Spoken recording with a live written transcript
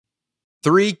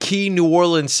Three key New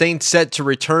Orleans Saints set to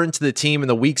return to the team in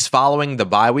the weeks following the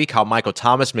bye week, how Michael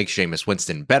Thomas makes Jameis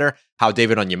Winston better, how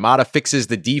David Onyemata fixes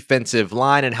the defensive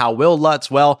line, and how Will Lutz,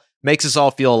 makes us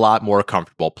all feel a lot more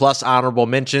comfortable. Plus honorable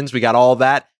mentions, we got all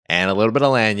that and a little bit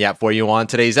of lagniappe for you on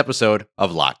today's episode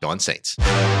of Locked On Saints.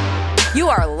 You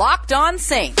are Locked On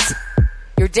Saints,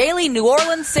 your daily New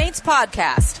Orleans Saints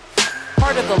podcast,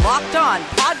 part of the Locked On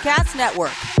Podcast Network,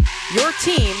 your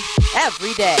team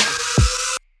every day.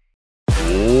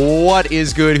 What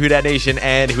is good, Who Dat Nation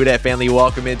and Who Dat family?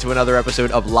 Welcome into another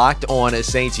episode of Locked On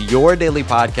Saints, your daily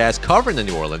podcast covering the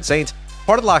New Orleans Saints,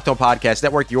 part of the Locked On Podcast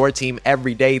Network, your team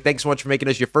every day. Thanks so much for making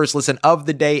us your first listen of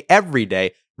the day every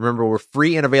day. Remember, we're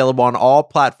free and available on all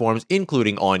platforms,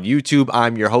 including on YouTube.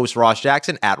 I'm your host, Ross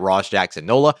Jackson, at Ross Jackson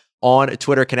Nola. On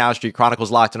Twitter, Canal Street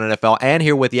Chronicles, Locked On NFL, and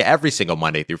here with you every single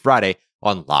Monday through Friday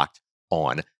on Locked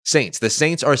On Saints. The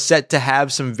Saints are set to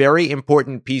have some very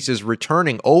important pieces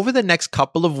returning over the next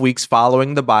couple of weeks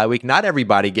following the bye week. Not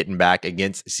everybody getting back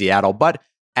against Seattle, but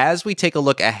as we take a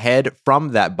look ahead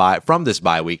from this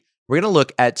bye week, we're going to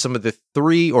look at some of the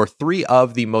three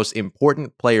of the most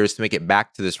important players to make it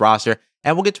back to this roster,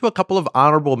 and we'll get to a couple of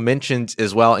honorable mentions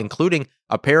as well, including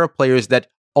a pair of players that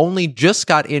only just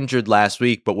got injured last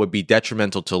week, but would be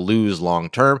detrimental to lose long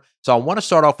term. So I want to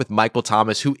start off with Michael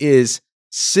Thomas, who is,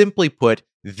 simply put,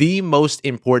 the most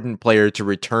important player to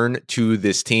return to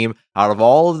this team out of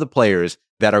all of the players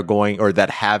that are going or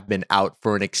that have been out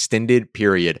for an extended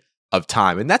period of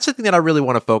time. And that's the thing that I really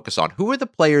want to focus on. Who are the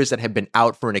players that have been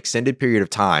out for an extended period of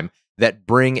time that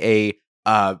bring an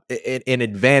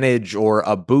advantage or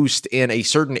a boost in a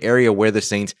certain area where the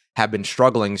Saints have been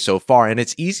struggling so far? And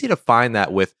it's easy to find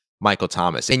that with Michael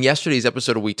Thomas. In yesterday's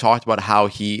episode, we talked about how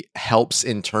he helps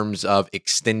in terms of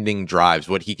extending drives,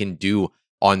 what he can do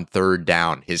on third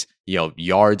down, his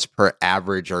yards per catch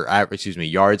average,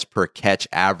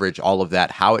 all of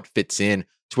that, how it fits in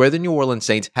to where the New Orleans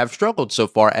Saints have struggled so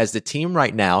far as the team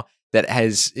right now that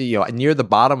has near the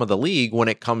bottom of the league when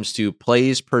it comes to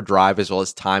plays per drive as well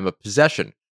as time of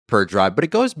possession per drive. But it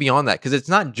goes beyond that because it's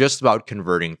not just about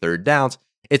converting third downs.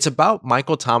 It's about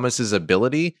Michael Thomas's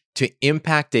ability to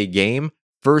impact a game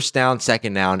first down,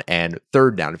 second down, and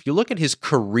third down. If you look at his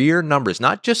career numbers,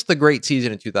 not just the great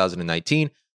season in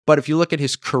 2019, but if you look at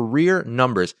his career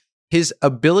numbers, his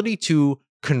ability to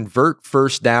convert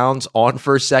first downs on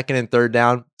first, second, and third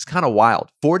down is kind of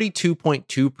wild.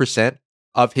 42.2%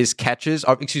 of his catches,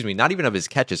 not even of his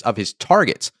catches, of his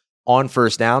targets on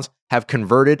first downs have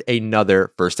converted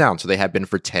another first down. So they have been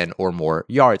for 10 or more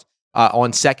yards.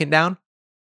 On second down,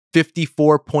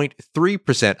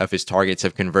 54.3% of his targets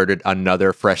have converted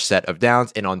another fresh set of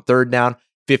downs. And on third down,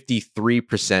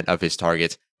 53% of his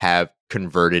targets have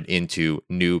converted into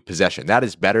new possession. That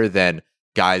is better than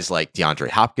guys like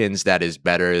DeAndre Hopkins. That is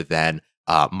better than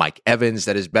Mike Evans.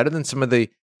 That is better than some of the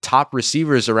top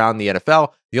receivers around the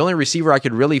NFL. The only receiver I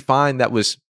could really find that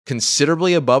was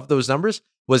considerably above those numbers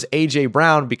was A.J.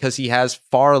 Brown because he has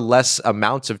far less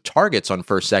amounts of targets on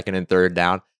first, second, and third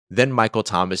down than Michael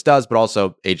Thomas does, but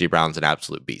also A.J. Brown's an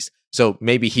absolute beast. So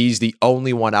maybe he's the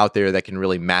only one out there that can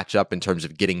really match up in terms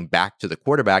of getting back to the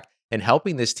quarterback and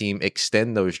helping this team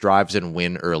extend those drives and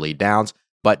win early downs,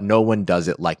 but no one does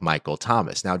it like Michael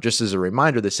Thomas. Now, just as a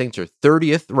reminder, the Saints are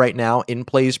 30th right now in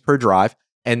plays per drive,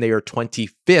 and they are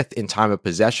 25th in time of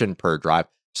possession per drive,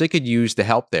 so they could use the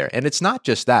help there. And it's not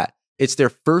just that. It's their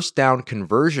first down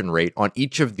conversion rate on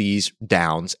each of these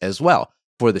downs as well.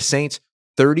 For the Saints,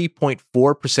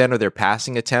 30.4% of their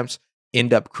passing attempts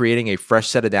end up creating a fresh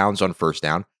set of downs on first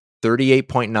down,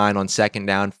 38.9 on second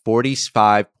down,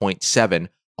 45.7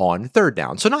 on third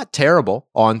down. So not terrible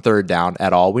on third down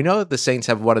at all. We know that the Saints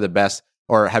have one of the best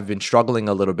or have been struggling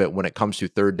a little bit when it comes to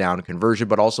third down conversion,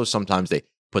 but also sometimes they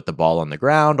put the ball on the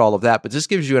ground, all of that. But this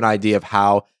gives you an idea of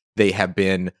how they have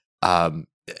been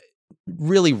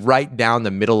really right down the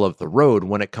middle of the road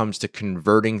when it comes to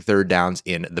converting third downs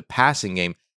in the passing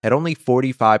game at only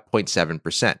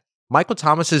 45.7%. Michael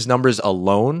Thomas's numbers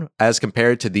alone, as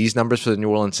compared to these numbers for the New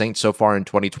Orleans Saints so far in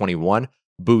 2021,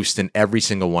 boost in every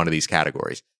single one of these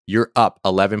categories. You're up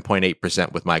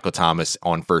 11.8% with Michael Thomas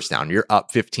on first down. You're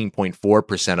up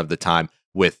 15.4% of the time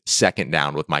with second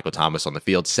down with Michael Thomas on the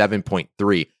field,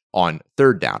 7.3 on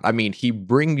third down. I mean, he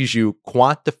brings you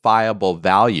quantifiable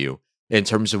value in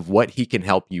terms of what he can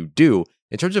help you do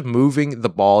in terms of moving the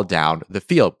ball down the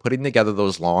field, putting together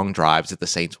those long drives that the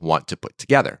Saints want to put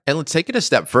together. And let's take it a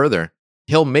step further.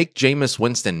 He'll make Jameis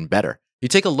Winston better. You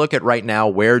take a look at right now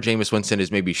where Jameis Winston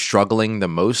is maybe struggling the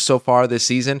most so far this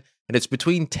season, and it's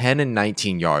between 10 and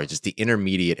 19 yards. It's the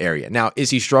intermediate area. Now, is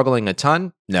he struggling a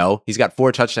ton? No. He's got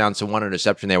 4 touchdowns and 1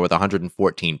 interception there with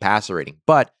 114 passer rating.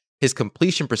 But his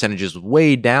completion percentage is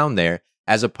way down there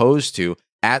as opposed to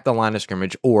at the line of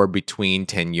scrimmage or between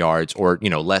 10 yards or,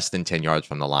 less than 10 yards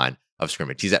from the line of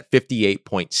scrimmage. He's at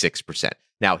 58.6%.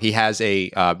 Now, he has a,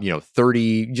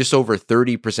 just over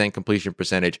 30% completion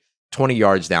percentage 20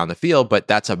 yards down the field, but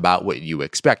that's about what you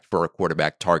expect for a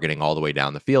quarterback targeting all the way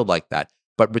down the field like that.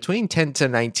 But between 10 to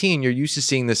 19, you're used to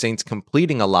seeing the Saints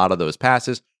completing a lot of those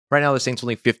passes. Right now, the Saints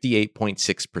only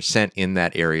 58.6% in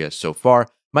that area so far.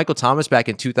 Michael Thomas back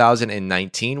in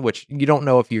 2019, which you don't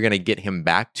know if you're going to get him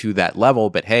back to that level,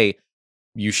 but hey,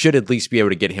 you should at least be able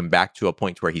to get him back to a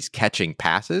point where he's catching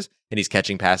passes, and he's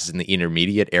catching passes in the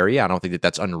intermediate area. I don't think that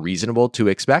that's unreasonable to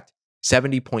expect.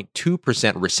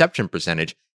 70.2% reception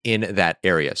percentage in that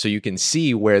area. So you can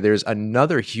see where there's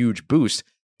another huge boost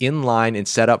in line and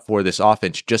set up for this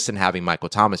offense just in having Michael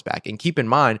Thomas back. And keep in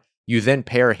mind, you then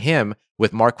pair him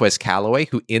with Marquez Callaway,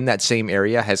 who in that same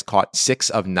area has caught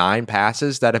 6 of 9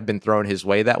 passes that have been thrown his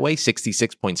way that way,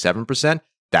 66.7%.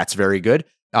 That's very good.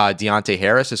 Deontay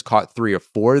Harris has caught 3 of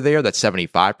 4 there. That's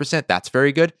 75%. That's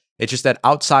very good. It's just that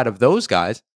outside of those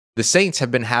guys, the Saints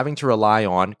have been having to rely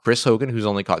on Chris Hogan, who's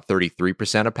only caught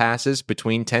 33% of passes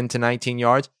between 10 to 19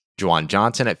 yards, Juwan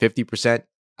Johnson at 50%,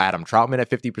 Adam Troutman at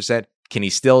 50%, Kenny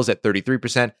Stills at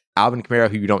 33%, Alvin Kamara,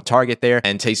 who you don't target there,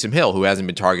 and Taysom Hill, who hasn't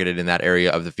been targeted in that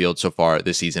area of the field so far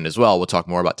this season as well. We'll talk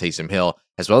more about Taysom Hill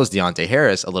as well as Deontay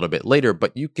Harris a little bit later,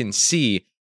 but you can see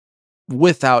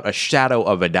without a shadow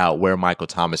of a doubt where Michael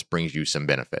Thomas brings you some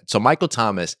benefit. So Michael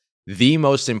Thomas, the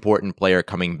most important player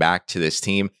coming back to this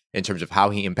team in terms of how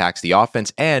he impacts the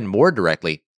offense and more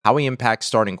directly, how he impacts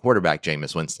starting quarterback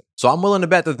Jameis Winston. So I'm willing to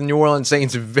bet that the New Orleans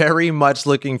Saints are very much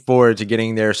looking forward to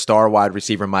getting their star wide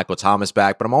receiver Michael Thomas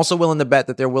back, but I'm also willing to bet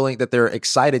that they're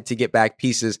excited to get back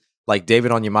pieces like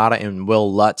David Onyemata and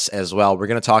Will Lutz as well. We're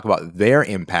going to talk about their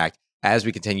impact as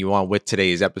we continue on with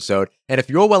today's episode. And if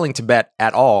you're willing to bet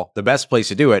at all, the best place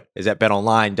to do it is at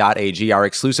betonline.ag, our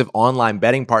exclusive online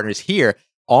betting partners here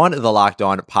on the Locked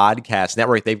On Podcast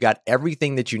Network. They've got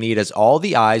everything that you need as all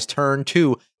the eyes turn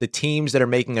to the teams that are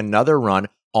making another run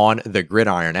on the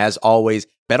gridiron. As always,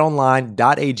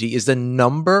 betonline.ag is the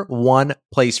number one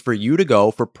place for you to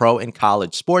go for pro and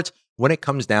college sports when it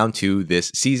comes down to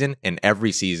this season and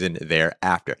every season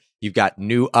thereafter. You've got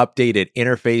new updated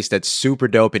interface that's super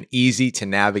dope and easy to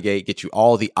navigate, get you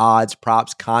all the odds,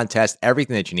 props, contests,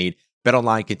 everything that you need.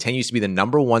 BetOnline continues to be the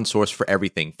number one source for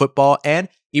everything football. And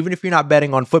even if you're not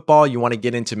betting on football, you want to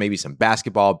get into maybe some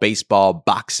basketball, baseball,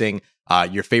 boxing,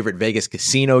 your favorite Vegas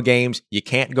casino games, you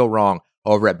can't go wrong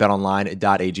over at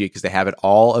betonline.ag because they have it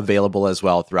all available as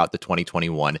well throughout the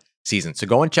 2021 season. So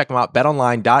go and check them out,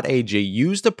 betonline.ag.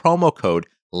 Use the promo code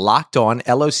LOCKEDON,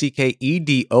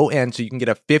 LOCKEDON, so you can get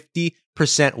a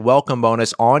 50% welcome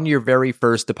bonus on your very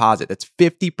first deposit. That's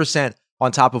 50%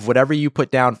 on top of whatever you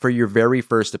put down for your very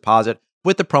first deposit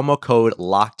with the promo code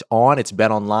LOCKEDON. It's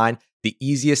BetOnline, the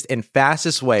easiest and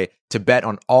fastest way to bet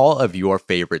on all of your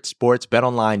favorite sports.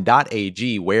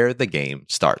 BetOnline.ag, where the game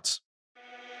starts.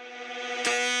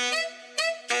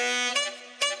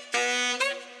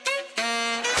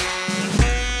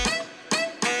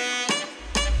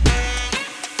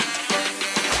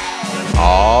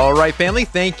 All right, family,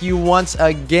 thank you once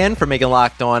again for making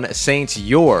Locked On Saints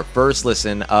your first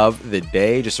listen of the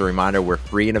day. Just a reminder, we're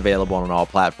free and available on all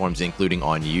platforms, including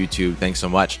on YouTube. Thanks so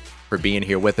much for being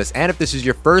here with us. And if this is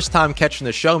your first time catching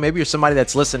the show, maybe you're somebody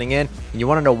that's listening in and you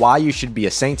want to know why you should be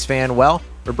a Saints fan, well,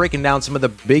 we're breaking down some of the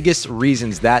biggest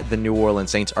reasons that the New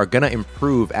Orleans Saints are going to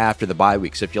improve after the bye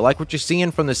week. So if you like what you're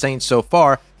seeing from the Saints so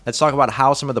far, let's talk about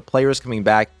how some of the players coming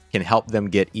back can help them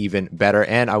get even better.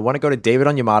 And I want to go to David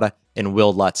Onyemata and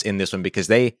Will Lutz in this one because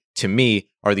they, to me,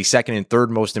 are the second and third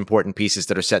most important pieces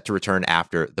that are set to return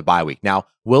after the bye week. Now,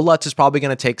 Will Lutz is probably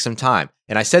going to take some time.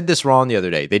 And I said this wrong the other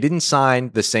day. They didn't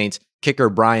sign the Saints kicker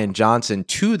Brian Johnson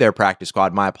to their practice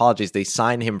squad. My apologies. They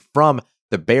signed him from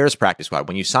the Bears practice squad.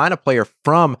 When you sign a player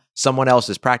from someone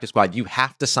else's practice squad, you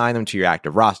have to sign them to your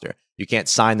active roster. You can't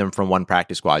sign them from one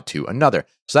practice squad to another.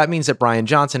 So that means that Brian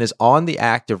Johnson is on the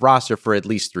active roster for at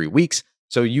least 3 weeks.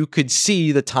 So you could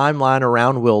see the timeline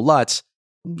around Will Lutz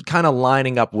kind of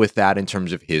lining up with that in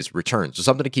terms of his return. So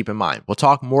something to keep in mind. We'll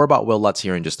talk more about Will Lutz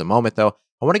here in just a moment, though.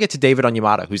 I want to get to David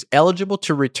Onyemata, who's eligible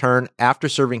to return after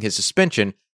serving his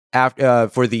suspension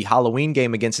for the Halloween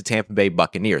game against the Tampa Bay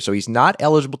Buccaneers. So he's not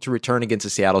eligible to return against the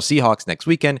Seattle Seahawks next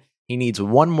weekend. He needs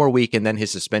 1 more week, and then his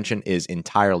suspension is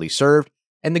entirely served.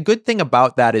 And the good thing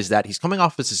about that is that he's coming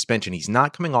off a suspension. He's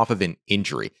not coming off of an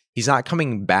injury. He's not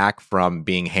coming back from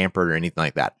being hampered or anything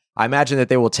like that. I imagine that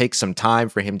they will take some time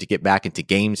for him to get back into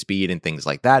game speed and things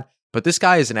like that. But this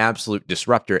guy is an absolute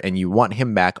disruptor, and you want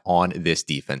him back on this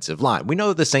defensive line. We know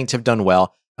that the Saints have done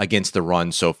well against the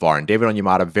run so far. And David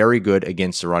Onyemata, very good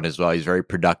against the run as well. He's very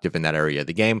productive in that area of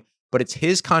the game. But it's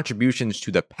his contributions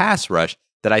to the pass rush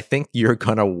that I think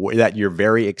that you're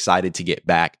very excited to get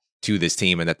back to this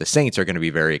team, and that the Saints are going to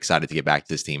be very excited to get back to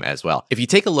this team as well. If you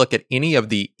take a look at any of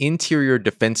the interior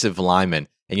defensive linemen,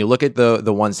 and you look at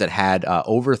the ones that had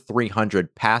over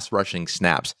 300 pass rushing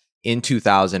snaps in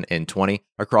 2020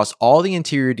 across all the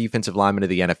interior defensive linemen of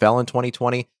the NFL in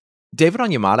 2020, David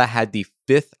Onyemata had the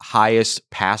 5th highest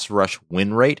pass rush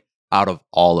win rate out of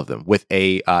all of them, with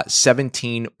a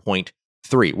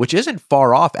 17.3, which isn't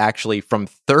far off actually from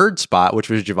third spot, which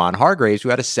was Javon Hargraves, who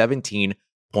had a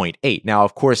 17.8. Now,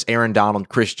 of course, Aaron Donald,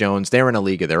 Chris Jones, they're in a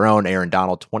league of their own. Aaron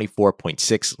Donald,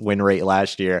 24.6 win rate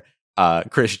last year.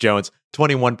 Chris Jones,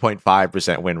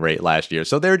 21.5% win rate last year.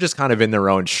 So they're just kind of in their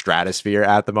own stratosphere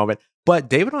at the moment. But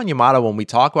David Onyemata, when we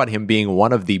talk about him being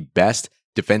one of the best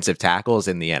defensive tackles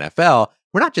in the NFL,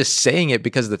 we're not just saying it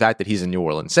because of the fact that he's a New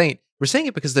Orleans Saint. We're saying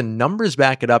it because the numbers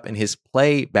back it up and his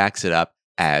play backs it up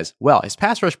as well. His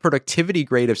pass rush productivity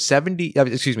grade of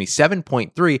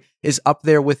 7.3 is up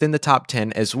there within the top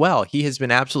 10 as well. He has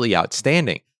been absolutely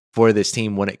outstanding for this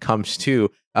team when it comes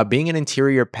to being an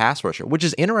interior pass rusher, which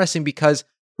is interesting because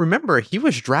remember, he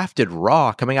was drafted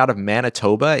raw coming out of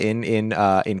Manitoba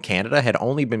in Canada, had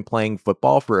only been playing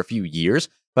football for a few years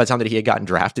by the time that he had gotten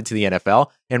drafted to the NFL.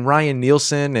 And Ryan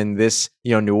Nielsen and this,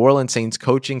 New Orleans Saints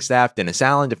coaching staff, Dennis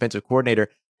Allen, defensive coordinator,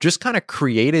 just kind of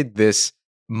created this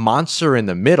monster in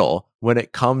the middle when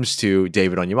it comes to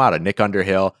David Onyemata. Nick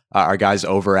Underhill, our guys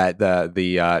over at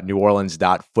the New Orleans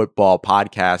Football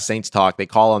podcast, Saints Talk, they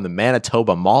call him the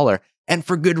Manitoba Mauler. And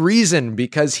for good reason,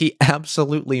 because he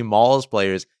absolutely mauls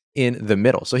players in the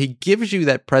middle. So he gives you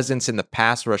that presence in the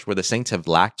pass rush where the Saints have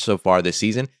lacked so far this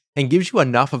season, and gives you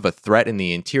enough of a threat in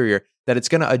the interior that it's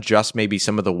going to adjust maybe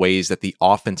some of the ways that the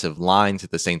offensive lines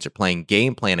that the Saints are playing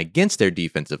game plan against their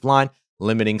defensive line,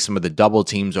 limiting some of the double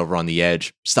teams over on the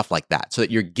edge, stuff like that, so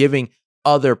that you're giving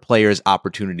other players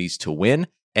opportunities to win.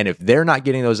 And if they're not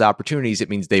getting those opportunities, it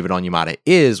means David Onyemata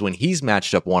is, when he's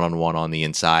matched up one-on-one on the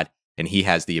inside, and he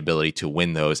has the ability to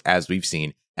win those, as we've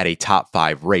seen, at a top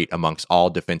 5 rate amongst all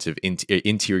defensive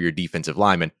interior defensive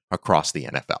linemen across the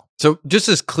NFL. So just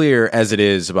as clear as it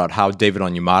is about how David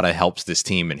Onyemata helps this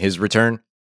team in his return,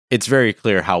 it's very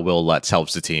clear how Will Lutz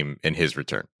helps the team in his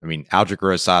return. I mean, Aldrick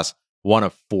Rosas, 1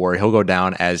 of 4. He'll go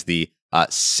down as the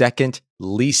second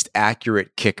least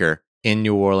accurate kicker in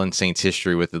New Orleans Saints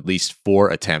history with at least 4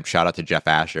 attempts. Shout out to Jeff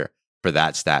Asher for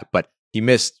that stat. But he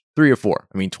missed 3 or 4.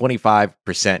 I mean,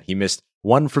 25%. He missed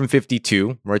 1 from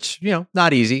 52, which,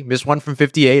 not easy. Missed 1 from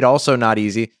 58, also not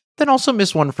easy. Then also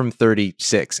missed 1 from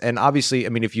 36. And obviously, I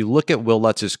mean, if you look at Will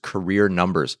Lutz's career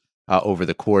numbers over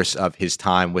the course of his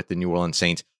time with the New Orleans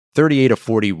Saints, 38 of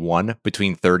 41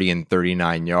 between 30 and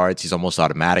 39 yards. He's almost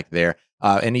automatic there.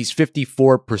 And he's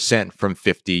 54% from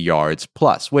 50 yards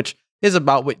plus, which is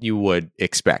about what you would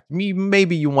expect.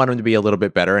 Maybe you want him to be a little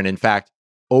bit better. And in fact,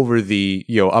 over the,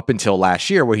 up until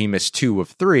last year where he missed 2 of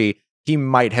 3, he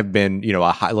might have been,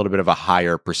 a little bit of a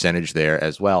higher percentage there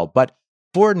as well. But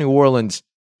for New Orleans,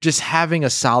 just having a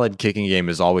solid kicking game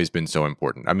has always been so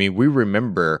important. I mean, we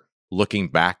remember looking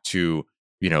back to,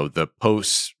 the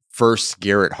post-first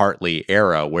Garrett Hartley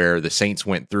era where the Saints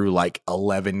went through like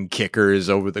 11 kickers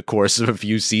over the course of a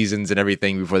few seasons and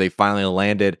everything before they finally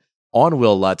landed on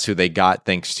Will Lutz, who they got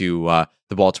thanks to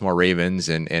the Baltimore Ravens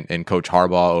and Coach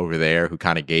Harbaugh over there, who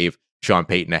kind of gave Sean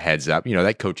Payton a heads up.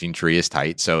 That coaching tree is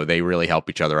tight, so they really help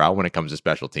each other out when it comes to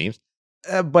special teams.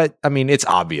 But I mean, it's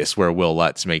obvious where Will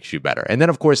Lutz makes you better. And then,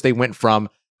 of course, they went from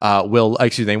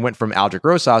Aldrick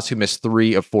Rosas, who missed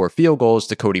 3 of 4 field goals,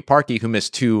 to Cody Parkey, who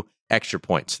missed 2 extra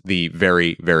points the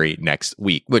very, very next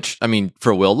week. Which, I mean,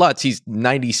 for Will Lutz, he's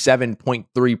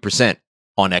 97.3%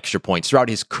 on extra points throughout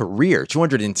his career.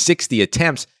 260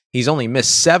 attempts, he's only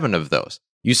missed 7 of those.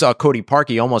 You saw Cody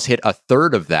Parkey almost hit a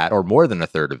third of that, or more than a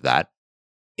third of that,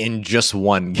 in just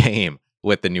 1 game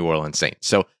with the New Orleans Saints.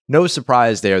 So no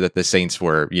surprise there that the Saints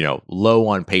were, low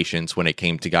on patience when it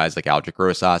came to guys like Aldrick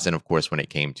Rosas, and of course when it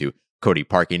came to Cody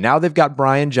Parkey. Now they've got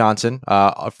Brian Johnson,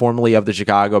 formerly of the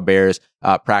Chicago Bears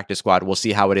practice squad. We'll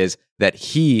see how it is that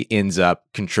he ends up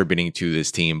contributing to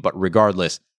this team. But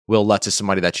regardless, Will Lutz is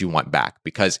somebody that you want back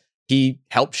because he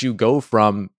helps you go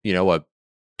from, a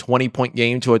 20-point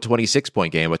game to a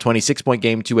 26-point game, a 26-point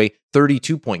game to a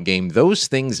 32-point game. Those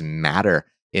things matter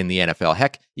in the NFL.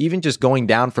 Heck, even just going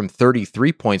down from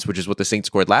 33 points, which is what the Saints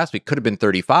scored last week, could have been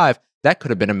 35. That could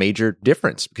have been a major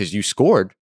difference because you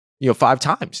scored, 5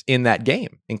 times in that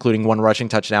game, including 1 rushing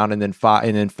touchdown and then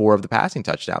 4 of the passing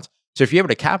touchdowns. So if you're able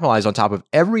to capitalize on top of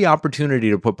every opportunity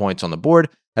to put points on the board,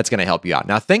 that's going to help you out.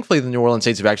 Now, thankfully, the New Orleans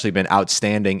Saints have actually been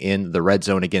outstanding in the red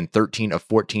zone. Again, 13 of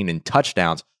 14 in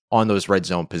touchdowns on those red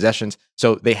zone possessions.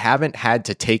 So they haven't had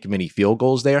to take many field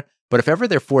goals there. But if ever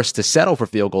they're forced to settle for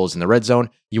field goals in the red zone,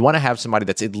 you want to have somebody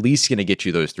that's at least going to get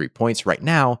you those 3 points. Right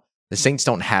now, the Saints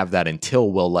don't have that until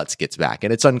Will Lutz gets back.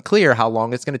 And it's unclear how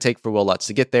long it's going to take for Will Lutz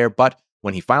to get there. But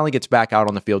when he finally gets back out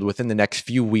on the field within the next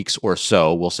few weeks or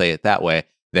so, we'll say it that way,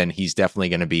 then he's definitely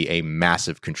going to be a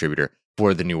massive contributor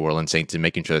for the New Orleans Saints and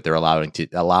making sure that they're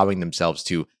allowing themselves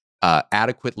to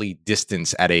adequately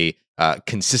distance at a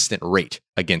consistent rate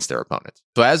against their opponents.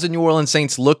 So as the New Orleans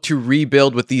Saints look to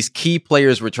rebuild with these key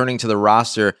players returning to the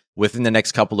roster within the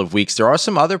next couple of weeks, there are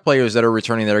some other players that are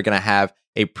returning that are going to have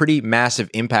a pretty massive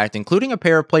impact, including a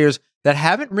pair of players that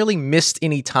haven't really missed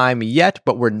any time yet,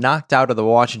 but were knocked out of the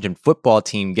Washington football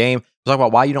team game. We'll talk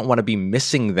about why you don't want to be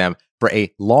missing them for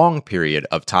a long period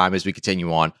of time as we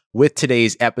continue on with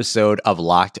today's episode of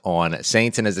Locked On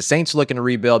Saints. And as the Saints looking to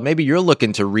rebuild, maybe you're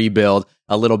looking to rebuild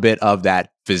a little bit of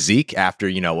that physique after,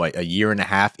 a year and a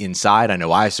half inside. I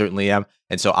know I certainly am.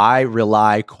 And so I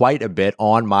rely quite a bit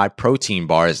on my protein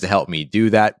bars to help me do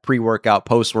that pre-workout,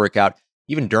 post-workout,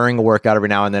 even during a workout every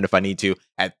now and then if I need to,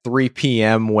 at 3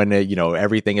 p.m. when,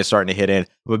 everything is starting to hit in.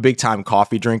 I'm a big time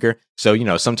coffee drinker. So,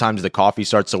 sometimes the coffee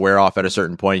starts to wear off at a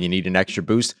certain point and you need an extra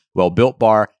boost. Well, Built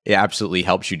Bar, it absolutely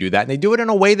helps you do that. And they do it in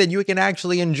a way that you can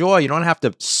actually enjoy. You don't have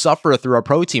to suffer through a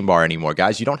protein bar anymore,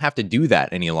 guys. You don't have to do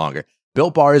that any longer.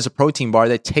 Built Bar is a protein bar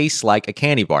that tastes like a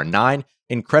candy bar. 9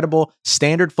 incredible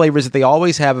standard flavors that they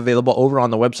always have available over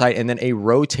on the website, and then a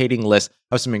rotating list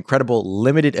of some incredible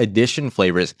limited edition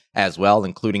flavors as well,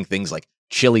 including things like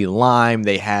chili lime.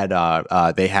 They had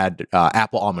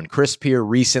apple almond crisp here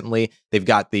recently. They've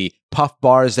got the puff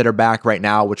bars that are back right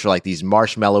now, which are like these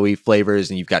marshmallowy flavors,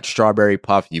 and you've got strawberry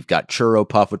puff, you've got churro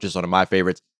puff, which is one of my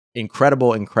favorites.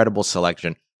 Incredible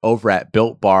selection over at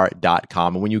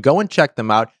BuiltBar.com. And when you go and check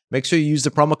them out, make sure you use the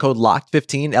promo code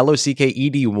LOCKED15,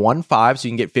 LOCKED15, so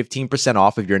you can get 15%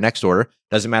 off of your next order.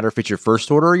 Doesn't matter if it's your first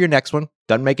order or your next one.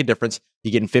 Doesn't make a difference.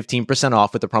 You're getting 15%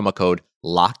 off with the promo code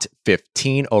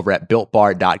LOCKED15 over at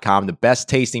BuiltBar.com. The best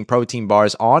tasting protein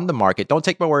bars on the market. Don't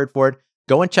take my word for it.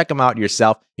 Go and check them out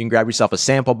yourself. You can grab yourself a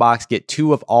sample box, get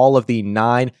 2 of all of the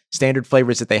 9 standard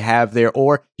flavors that they have there,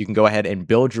 or you can go ahead and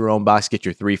build your own box, get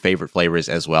your 3 favorite flavors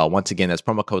as well. Once again, that's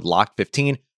promo code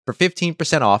LOCKED15 for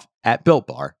 15% off at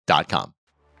BuiltBar.com.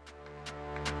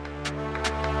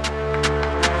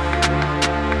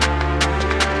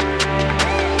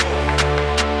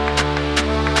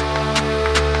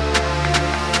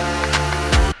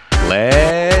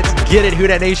 Let's get it, Who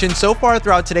Dat Nation. So far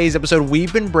throughout today's episode,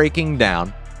 we've been breaking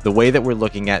down the way that we're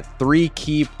looking at 3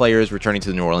 key players returning to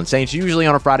the New Orleans Saints. Usually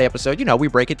on a Friday episode, we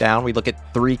break it down. We look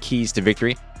at 3 keys to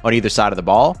victory on either side of the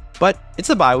ball. But it's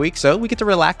the bye week, so we get to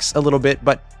relax a little bit,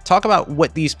 but talk about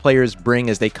what these players bring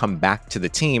as they come back to the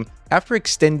team after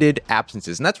extended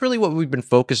absences. And that's really what we've been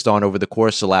focused on over the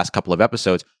course of the last couple of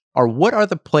episodes, are what are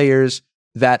the players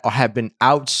that have been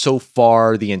out so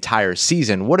far the entire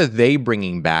season? What are they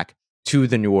bringing back to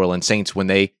the New Orleans Saints when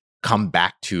they come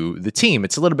back to the team?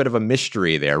 It's a little bit of a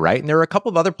mystery there, right? And there are a couple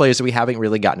of other players that we haven't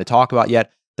really gotten to talk about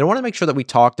yet that I want to make sure that we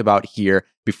talked about here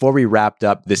before we wrapped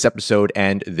up this episode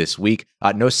and this week.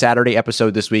 No Saturday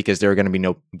episode this week, as there are going to be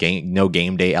no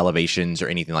game day elevations or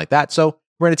anything like that. So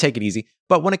we're going to take it easy.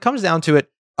 But when it comes down to it,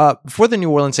 for the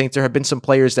New Orleans Saints, there have been some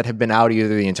players that have been out either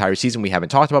the entire season we haven't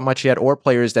talked about much yet, or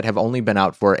players that have only been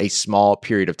out for a small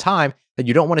period of time that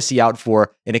you don't want to see out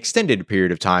for an extended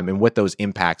period of time, and what those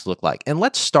impacts look like. And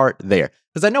let's start there,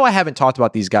 because I know I haven't talked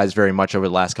about these guys very much over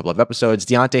the last couple of episodes.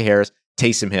 Deontay Harris,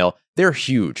 Taysom Hill, they're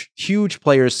huge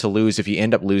players to lose if you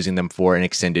end up losing them for an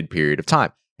extended period of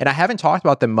time. And I haven't talked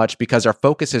about them much because our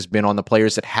focus has been on the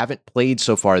players that haven't played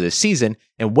so far this season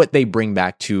and what they bring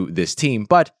back to this team.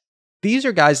 But these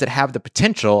are guys that have the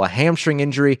potential, a hamstring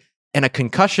injury and a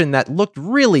concussion that looked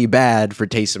really bad for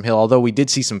Taysom Hill, although we did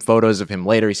see some photos of him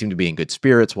later. He seemed to be in good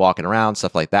spirits, walking around,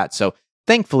 stuff like that. So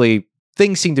thankfully,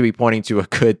 things seem to be pointing to a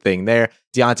good thing there.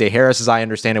 Deontay Harris, as I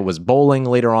understand it, was bowling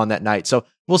later on that night. So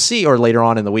we'll see, or later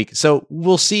on in the week. So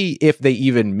we'll see if they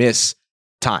even miss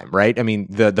time, right? I mean,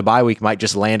 the bye week might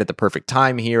just land at the perfect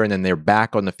time here, and then they're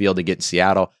back on the field to get in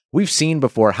Seattle. We've seen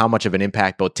before how much of an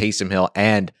impact both Taysom Hill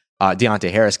and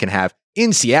Deontay Harris can have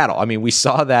in Seattle. I mean, we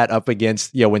saw that up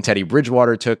against, when Teddy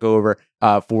Bridgewater took over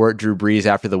for Drew Brees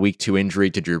after the week 2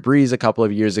 injury to Drew Brees a couple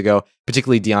of years ago,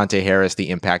 particularly Deontay Harris, the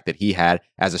impact that he had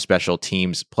as a special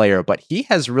teams player. But he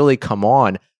has really come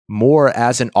on more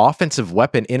as an offensive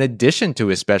weapon in addition to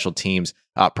his special teams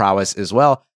prowess as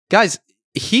well. Guys,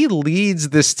 he leads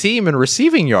this team in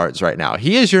receiving yards right now.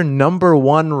 He is your number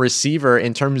one receiver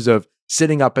in terms of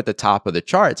sitting up at the top of the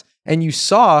charts. And you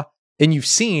saw and you've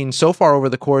seen so far over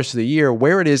the course of the year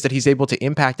where it is that he's able to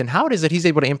impact and how it is that he's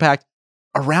able to impact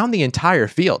around the entire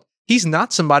field. He's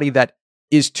not somebody that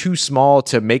is too small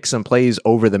to make some plays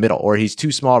over the middle, or he's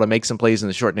too small to make some plays in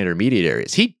the short and intermediate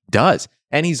areas. He does.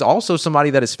 And he's also somebody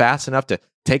that is fast enough to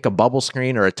take a bubble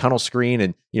screen or a tunnel screen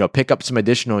and, pick up some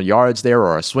additional yards there,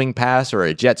 or a swing pass or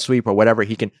a jet sweep or whatever.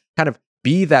 He can kind of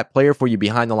be that player for you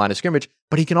behind the line of scrimmage,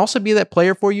 but he can also be that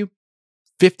player for you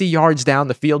 50 yards down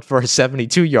the field for a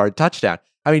 72-yard touchdown.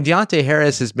 I mean, Deonte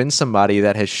Harris has been somebody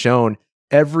that has shown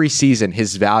every season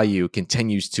his value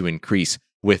continues to increase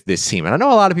with this team. And I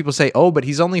know a lot of people say, oh, but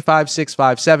he's only 5'6",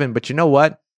 5'7", but you know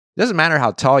what? It doesn't matter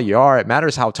how tall you are. It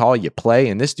matters how tall you play,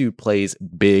 and this dude plays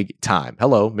big time.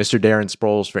 Hello, Mr. Darren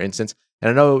Sproles, for instance. And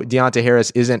I know Deonte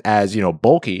Harris isn't as,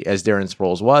 bulky as Darren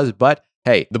Sproles was, but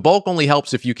hey, the bulk only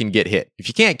helps if you can get hit. If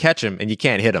you can't catch him and you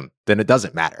can't hit him, then it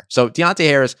doesn't matter. So Deonte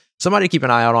Harris, somebody to keep an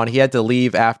eye out on. He had to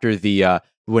leave after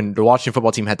when the Washington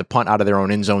football team had to punt out of their own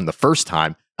end zone the first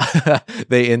time.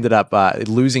 They ended up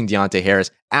losing Deonte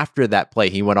Harris. After that play,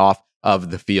 he went off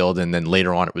of the field, and then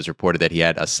later on it was reported that he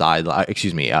had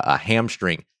a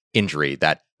hamstring injury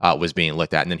that was being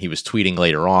looked at. And then he was tweeting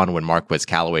later on when Marquez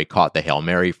Callaway caught the Hail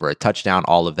Mary for a touchdown,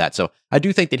 all of that. So I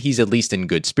do think that he's at least in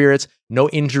good spirits. No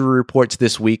injury reports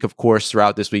this week, of course,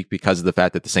 throughout this week because of the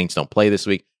fact that the Saints don't play this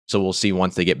week. So we'll see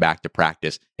once they get back to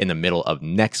practice in the middle of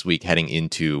next week heading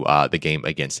into the game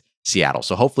against Seattle.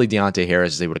 So hopefully Deonte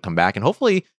Harris is able to come back, and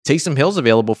hopefully Taysom Hill's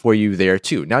available for you there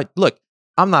too. Now, look,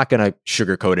 I'm not going to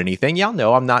sugarcoat anything. Y'all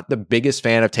know I'm not the biggest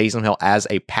fan of Taysom Hill as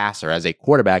a passer, as a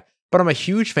quarterback, but I'm a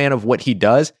huge fan of what he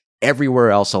does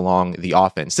everywhere else along the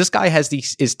offense. This guy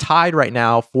is tied right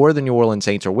now for the New Orleans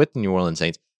Saints, or with the New Orleans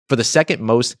Saints, for the second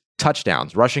most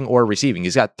touchdowns, rushing or receiving.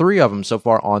 He's got 3 of them so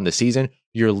far on the season.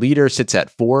 Your leader sits at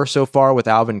 4 so far with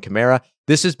Alvin Kamara.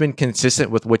 This has been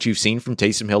consistent with what you've seen from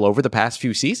Taysom Hill over the past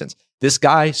few seasons. This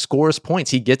guy scores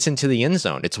points. He gets into the end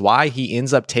zone. It's why he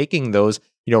ends up taking those,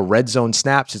 red zone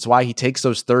snaps. It's why he takes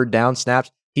those third down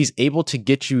snaps. He's able to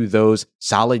get you those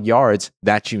solid yards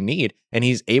that you need, and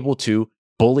he's able to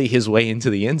bully his way into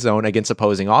the end zone against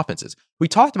opposing offenses. We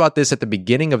talked about this at the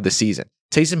beginning of the season.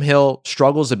 Taysom Hill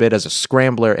struggles a bit as a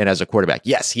scrambler and as a quarterback.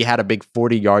 Yes, he had a big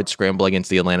 40-yard scramble against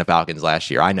the Atlanta Falcons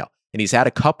last year, I know. And he's had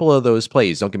a couple of those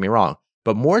plays, don't get me wrong.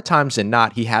 But more times than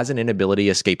not, he has an inability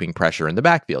escaping pressure in the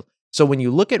backfield. So when you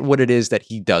look at what it is that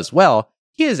he does well,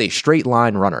 he is a straight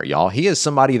line runner, y'all. He is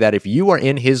somebody that if you are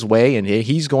in his way and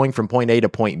he's going from point A to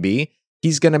point B,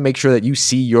 he's going to make sure that you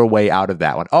see your way out of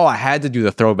that one. Oh, I had to do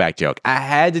the throwback joke. For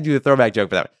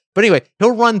that one. But anyway,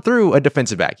 he'll run through a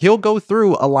defensive back. He'll go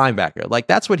through a linebacker. Like,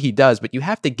 that's what he does, but you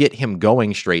have to get him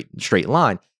going straight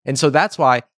line. And so that's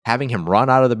why having him run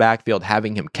out of the backfield,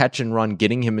 having him catch and run,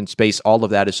 getting him in space, all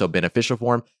of that is so beneficial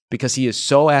for him because he is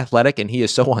so athletic and he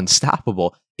is so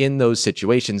unstoppable in those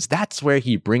situations. That's where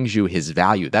he brings you his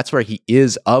value. That's where he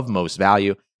is of most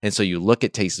value. And so you look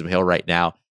at Taysom Hill right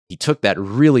now. He took that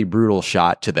really brutal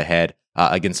shot to the head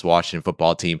against the Washington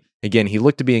football team. Again, he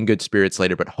looked to be in good spirits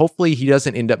later, but hopefully he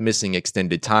doesn't end up missing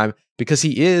extended time because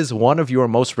he is one of your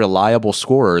most reliable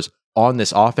scorers on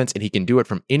this offense, and he can do it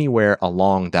from anywhere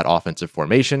along that offensive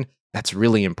formation. That's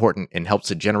really important and helps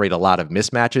to generate a lot of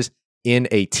mismatches in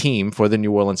a team for the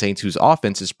New Orleans Saints whose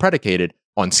offense is predicated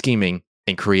on scheming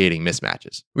and creating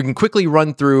mismatches. We can quickly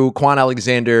run through Quan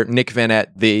Alexander, Nick Vannett,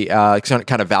 the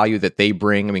kind of value that they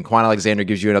bring. I mean, Quan Alexander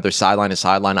gives you another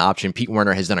sideline-to-sideline option. Pete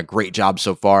Werner has done a great job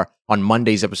so far. On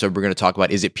Monday's episode, we're going to talk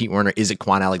about, is it Pete Werner? Is it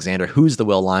Quan Alexander? Who's the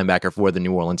will linebacker for the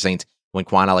New Orleans Saints when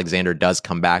Quan Alexander does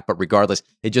come back? But regardless,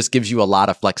 it just gives you a lot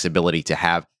of flexibility to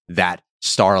have that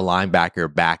star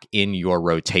linebacker back in your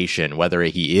rotation, whether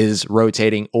he is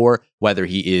rotating or whether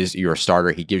he is your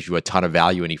starter. He gives you a ton of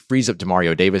value, and he frees up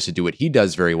Demario Davis to do what he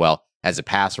does very well as a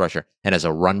pass rusher and as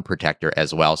a run protector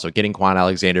as well. So getting Quan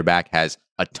Alexander back has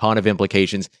a ton of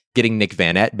implications. Getting Nick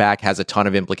Vannett back has a ton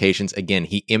of implications. Again,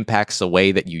 he impacts the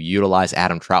way that you utilize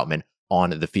Adam Troutman on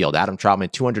the field. Adam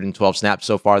Troutman, 212 snaps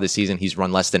so far this season. He's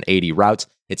run less than 80 routes.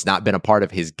 It's not been a part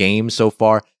of his game so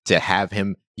far to have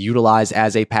him utilized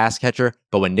as a pass catcher.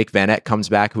 But when Nick Vannett comes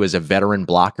back, who is a veteran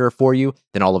blocker for you,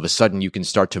 then all of a sudden you can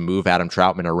start to move Adam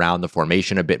Troutman around the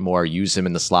formation a bit more, use him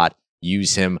in the slot,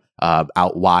 use him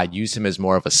out wide, use him as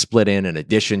more of a split in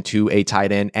addition to a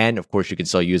tight end. And of course, you can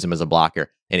still use him as a blocker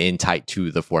and in tight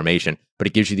to the formation. But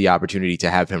it gives you the opportunity to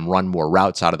have him run more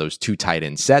routes out of those 2 tight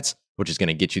end sets, which is going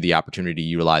to get you the opportunity to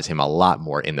utilize him a lot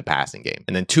more in the passing game.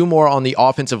 And then 2 more on the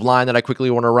offensive line that I quickly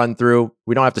want to run through.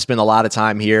 We don't have to spend a lot of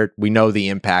time here. We know the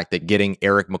impact that getting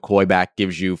Eric McCoy back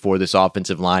gives you for this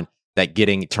offensive line, that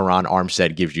getting Teron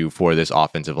Armstead gives you for this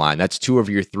offensive line. That's 2 of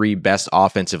your 3 best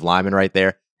offensive linemen right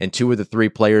there, and 2 of the 3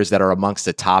 players that are amongst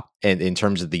the top and in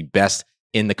terms of the best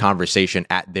in the conversation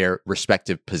at their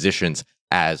respective positions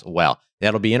as well.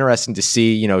 That'll be interesting to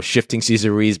see, shifting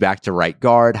Cesar Ruiz back to right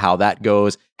guard, how that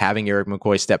goes, having Eric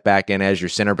McCoy step back in as your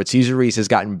center. But Cesar Ruiz has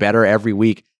gotten better every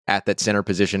week at that center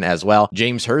position as well.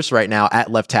 James Hurst right now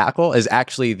at left tackle is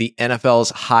actually the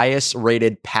NFL's highest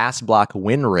rated pass block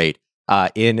win rate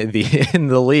in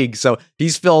the league. So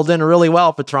he's filled in really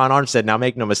well for Teron Armstead. Now,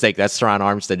 make no mistake, that's Teron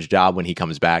Armstead's job when he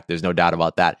comes back. There's no doubt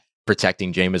about that,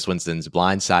 protecting Jameis Winston's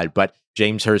blind side. But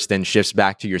James Hurst then shifts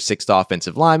back to your 6th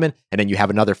offensive lineman, and then you have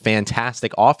another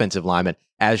fantastic offensive lineman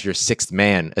as your 6th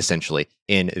man, essentially,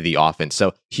 in the offense.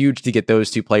 So huge to get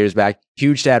those 2 players back.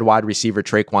 Huge to add wide receiver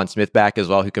Tre'Quan Smith back as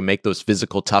well, who can make those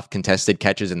physical, tough, contested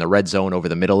catches in the red zone over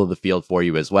the middle of the field for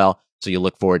you as well. So you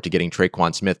look forward to getting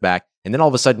Tre'Quan Smith back. And then all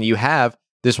of a sudden you have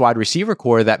this wide receiver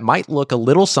core that might look a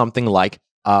little something like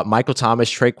Michael Thomas,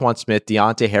 Tre'Quan Smith,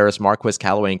 Deontay Harris, Marquez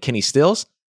Callaway, and Kenny Stills.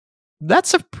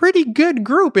 That's a pretty good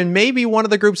group, and maybe one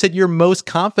of the groups that you're most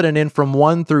confident in from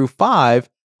 1 through 5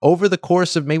 over the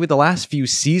course of maybe the last few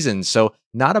seasons. So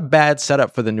not a bad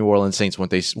setup for the New Orleans Saints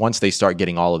once they start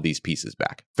getting all of these pieces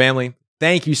back. Family,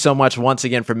 thank you so much once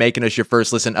again for making us your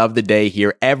first listen of the day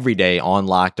here every day on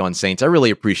Locked On Saints. I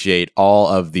really appreciate all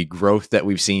of the growth that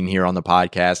we've seen here on the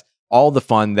podcast, all the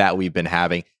fun that we've been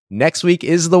having. Next week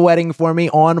is the wedding for me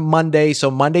on Monday. So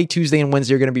Monday, Tuesday, and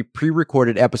Wednesday are going to be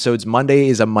pre-recorded episodes. Monday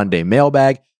is a Monday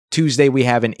mailbag. Tuesday, we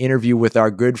have an interview with our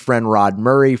good friend Rod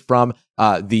Murray from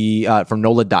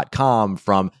NOLA.com,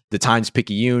 from the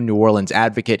Times-Picayune, New Orleans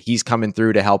Advocate. He's coming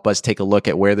through to help us take a look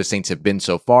at where the Saints have been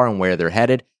so far and where they're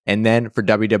headed. And then for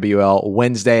WWL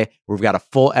Wednesday, we've got a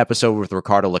full episode with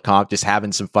Ricardo Lecomte, just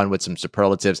having some fun with some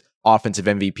superlatives, offensive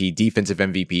MVP, defensive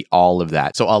MVP, all of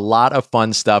that. So a lot of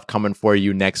fun stuff coming for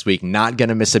you next week. Not going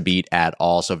to miss a beat at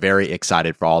all. So very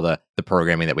excited for all the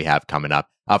programming that we have coming up.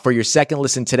 For your second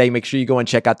listen today, make sure you go and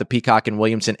check out the Peacock and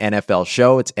Williamson NFL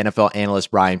show. It's NFL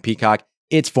analyst Brian Peacock.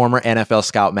 It's former NFL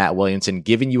scout Matt Williamson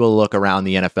giving you a look around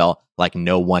the NFL like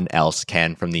no one else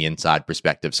can from the inside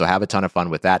perspective. So have a ton of fun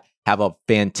with that. Have a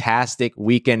fantastic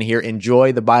weekend here.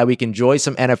 Enjoy the bye week. Enjoy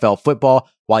some NFL football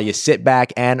while you sit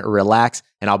back and relax.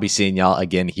 And I'll be seeing y'all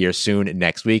again here soon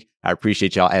next week. I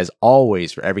appreciate y'all as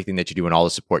always for everything that you do and all the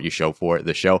support you show for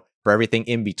the show. For everything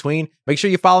in between, make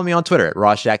sure you follow me on Twitter at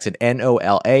Ross Jackson,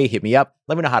 NOLA. Hit me up.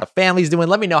 Let me know how the family's doing.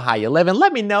 Let me know how you're living.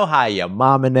 Let me know how your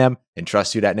mom and them. And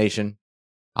trust you, that nation.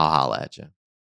 I'll holla at you.